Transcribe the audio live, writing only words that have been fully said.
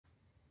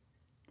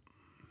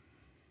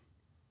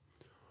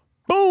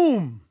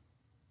Boom.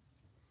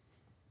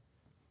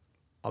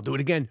 I'll do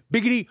it again.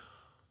 Biggity.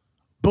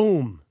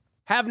 Boom.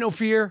 Have no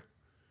fear.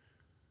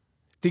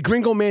 The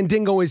Gringo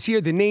Mandingo is here.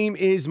 The name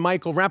is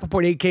Michael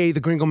Rapaport, a.k.a. the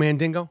Gringo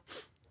Mandingo,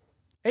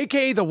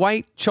 a.k.a. the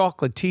White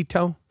Chocolate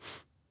Tito,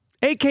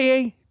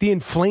 a.k.a. the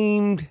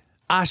Inflamed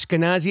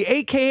Ashkenazi,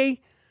 a.k.a.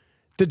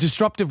 the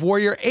Disruptive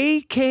Warrior,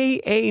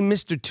 a.k.a.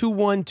 Mr.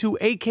 212,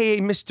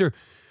 a.k.a. Mr.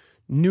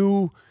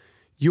 New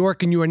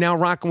York, and you are now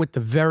rocking with the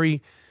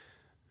very,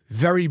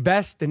 very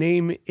best. The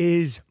name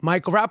is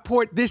Michael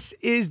Rapaport. This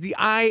is the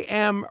I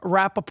Am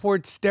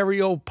Rapaport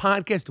Stereo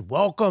Podcast.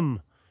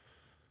 Welcome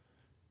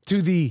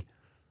to the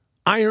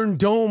Iron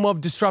Dome of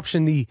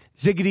Disruption, the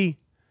Ziggity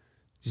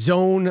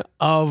Zone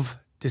of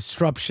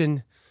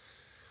Disruption.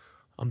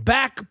 I'm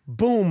back,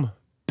 boom,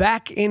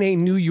 back in a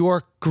New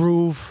York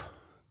groove.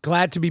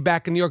 Glad to be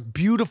back in New York.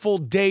 Beautiful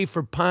day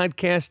for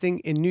podcasting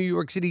in New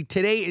York City.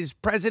 Today is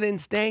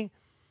President's Day,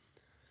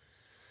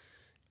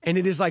 and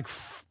it is like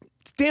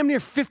it's damn near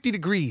 50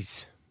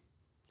 degrees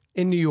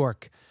in New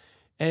York.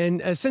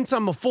 And since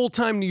I'm a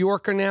full-time New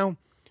Yorker now,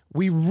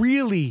 we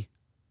really,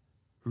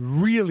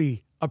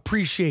 really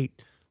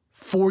appreciate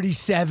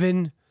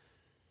 47,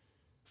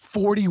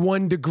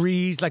 41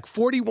 degrees, like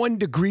 41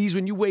 degrees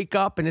when you wake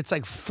up and it's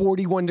like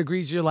 41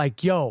 degrees. You're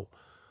like, yo,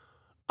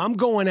 I'm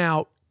going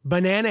out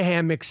banana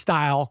hammock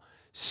style,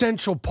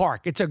 Central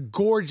Park. It's a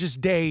gorgeous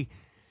day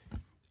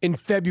in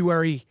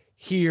February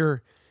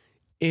here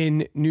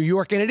in New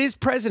York. And it is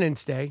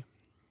President's Day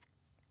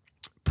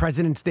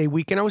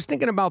weekend. I was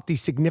thinking about the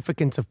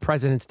significance of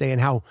President's Day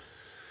and how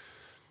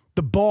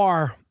the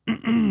bar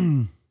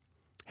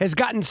has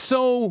gotten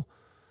so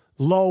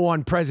low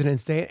on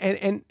President's Day.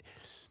 And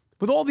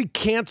with all the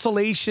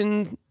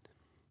cancellation,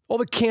 all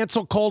the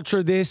cancel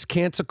culture this,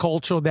 cancel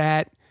culture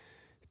that,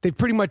 they've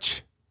pretty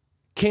much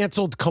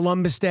canceled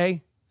Columbus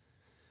Day.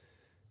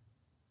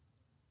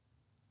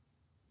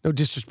 No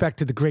disrespect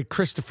to the great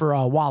Christopher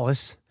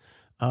Wallace,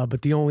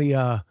 but the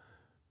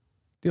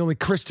only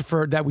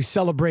Christopher that we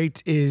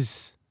celebrate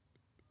is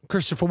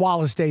Christopher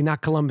Wallace Day,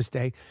 not Columbus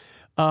Day,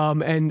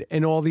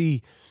 and all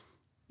the,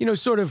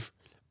 sort of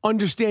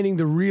understanding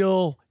the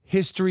real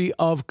history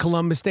of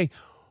Columbus Day.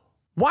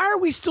 Why are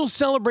we still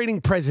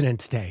celebrating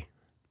President's Day?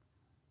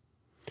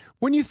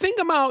 When you think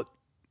about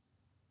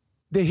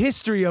the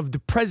history of the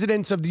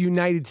presidents of the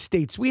United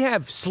States, we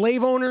have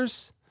slave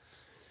owners,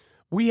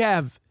 we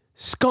have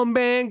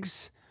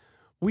scumbags,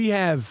 we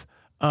have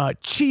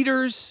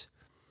cheaters,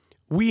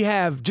 we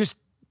have just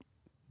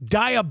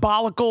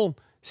diabolical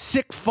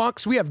sick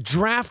fucks, we have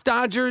draft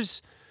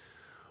dodgers,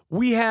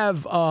 we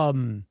have a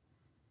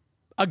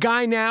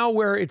guy now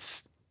where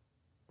it's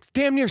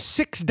damn near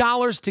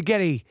 $6 to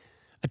get a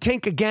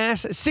tank of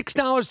gas,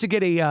 $6 to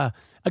get a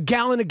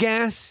gallon of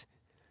gas.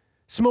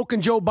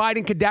 Smoking Joe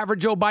Biden, cadaver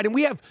Joe Biden.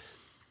 We have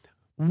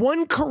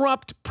one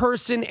corrupt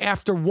person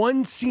after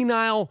one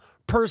senile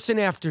person,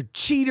 after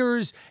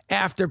cheaters,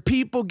 after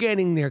people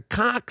getting their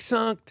cock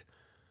sucked,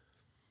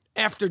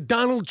 after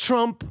Donald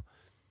Trump,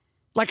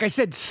 like I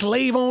said,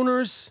 slave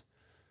owners.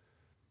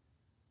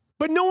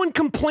 But no one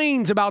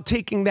complains about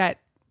taking that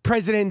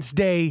President's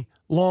Day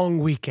long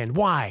weekend.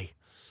 Why?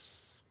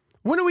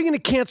 When are we going to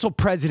cancel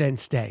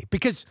President's Day?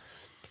 Because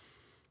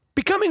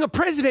becoming a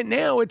president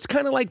now, it's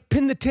kind of like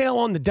pin the tail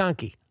on the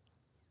donkey.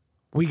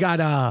 We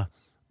got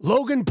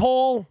Logan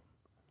Paul,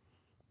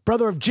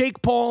 brother of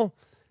Jake Paul,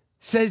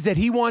 says that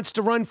he wants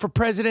to run for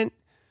president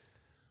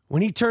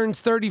when he turns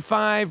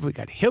 35. We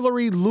got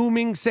Hillary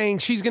looming, saying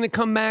she's going to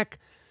come back.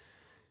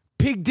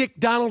 Pig Dick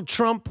Donald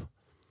Trump,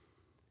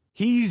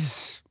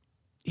 he's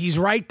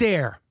right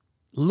there,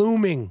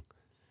 looming,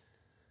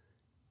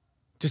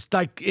 just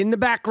like in the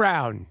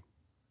background,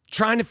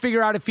 trying to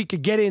figure out if he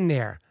could get in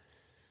there.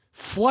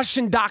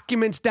 Flushing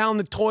documents down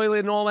the toilet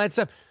and all that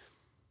stuff.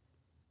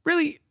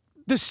 Really,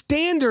 the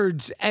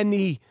standards and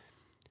the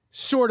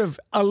sort of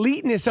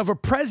eliteness of a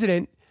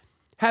president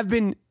have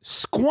been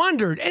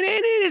squandered. And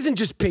it isn't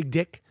just Pig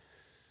Dick.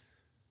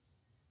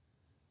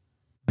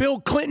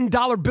 Bill Clinton,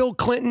 Dollar Bill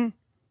Clinton,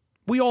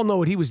 we all know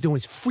what he was doing.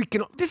 He's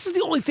freaking. This is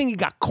the only thing he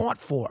got caught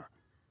for.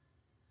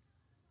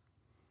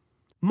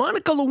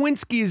 Monica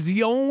Lewinsky is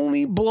the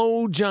only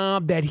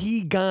blowjob that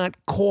he got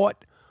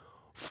caught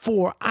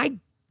for. I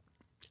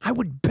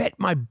would bet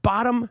my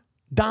bottom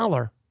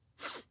dollar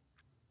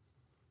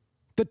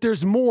that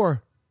there's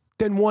more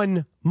than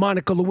one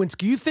Monica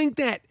Lewinsky. You think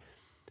that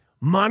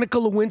Monica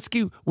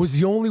Lewinsky was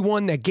the only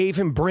one that gave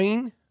him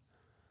brain?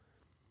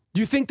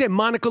 You think that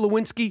Monica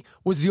Lewinsky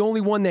was the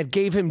only one that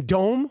gave him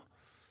dome?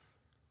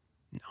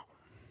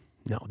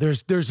 No,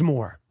 there's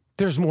more.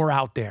 There's more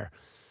out there.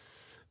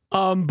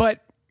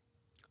 But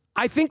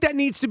I think that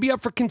needs to be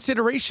up for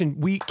consideration.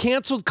 We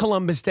canceled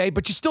Columbus Day,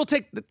 but you still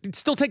take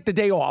the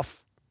day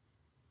off.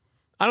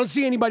 I don't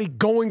see anybody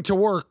going to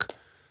work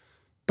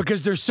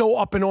because they're so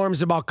up in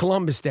arms about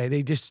Columbus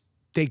Day.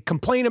 They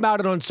complain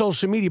about it on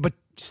social media, but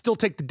still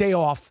take the day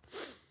off.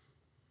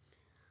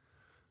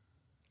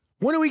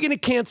 When are we going to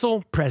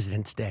cancel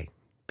President's Day?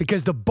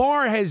 Because the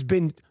bar has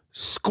been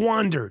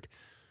squandered.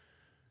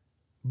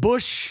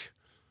 Bush,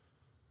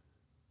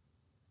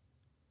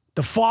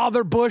 the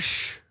father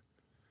Bush.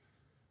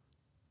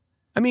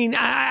 I mean,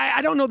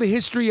 I don't know the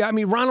history. I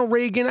mean, Ronald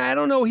Reagan, I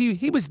don't know.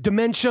 He was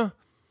dementia.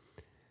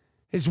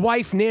 His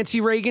wife,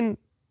 Nancy Reagan,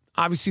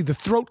 obviously the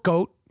throat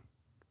goat.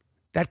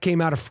 That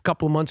came out a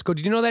couple of months ago.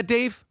 Did you know that,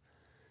 Dave?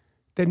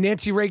 That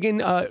Nancy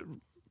Reagan,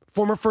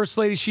 former first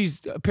lady,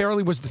 she's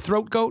apparently was the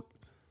throat goat.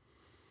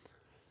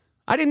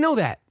 I didn't know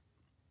that.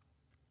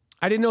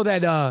 I didn't know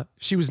that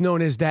she was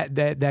known as the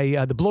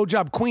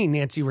blowjob queen,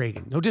 Nancy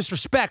Reagan. No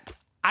disrespect.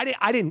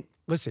 I didn't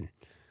listen.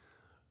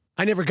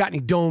 I never got any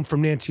dome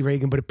from Nancy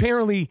Reagan, but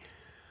apparently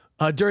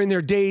during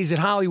their days in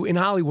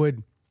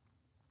Hollywood,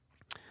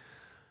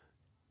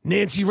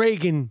 Nancy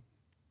Reagan,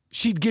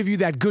 she'd give you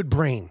that good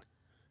brain.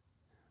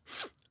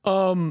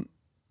 So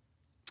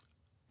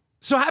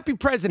happy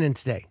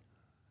President's Day.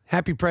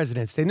 Happy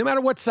President's Day. No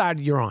matter what side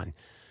you're on.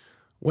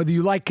 Whether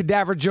you like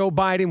cadaver Joe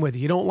Biden, whether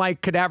you don't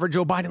like cadaver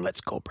Joe Biden, let's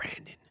go,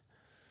 Brandon.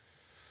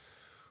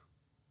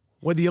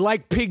 Whether you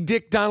like pig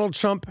dick Donald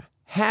Trump,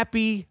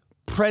 happy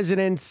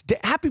President's Day.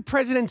 Happy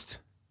President's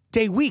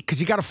Day week,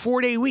 because you got a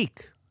 4-day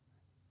week.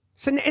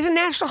 It's a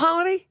national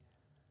holiday.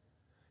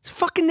 It's a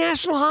fucking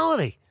national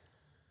holiday.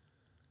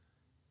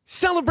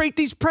 Celebrate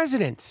these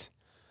presidents.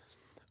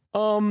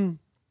 But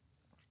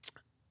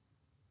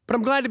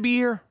I'm glad to be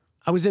here.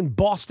 I was in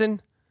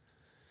Boston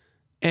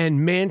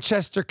and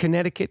Manchester,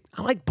 Connecticut.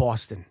 I like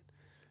Boston.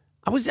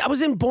 I was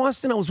in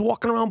Boston. I was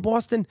walking around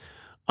Boston.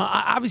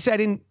 Obviously, I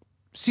didn't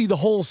see the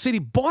whole city.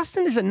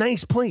 Boston is a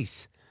nice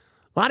place.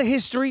 A lot of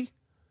history.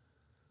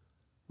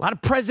 A lot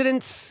of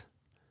presidents.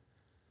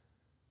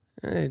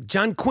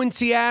 John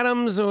Quincy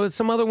Adams or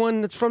some other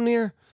one that's from there.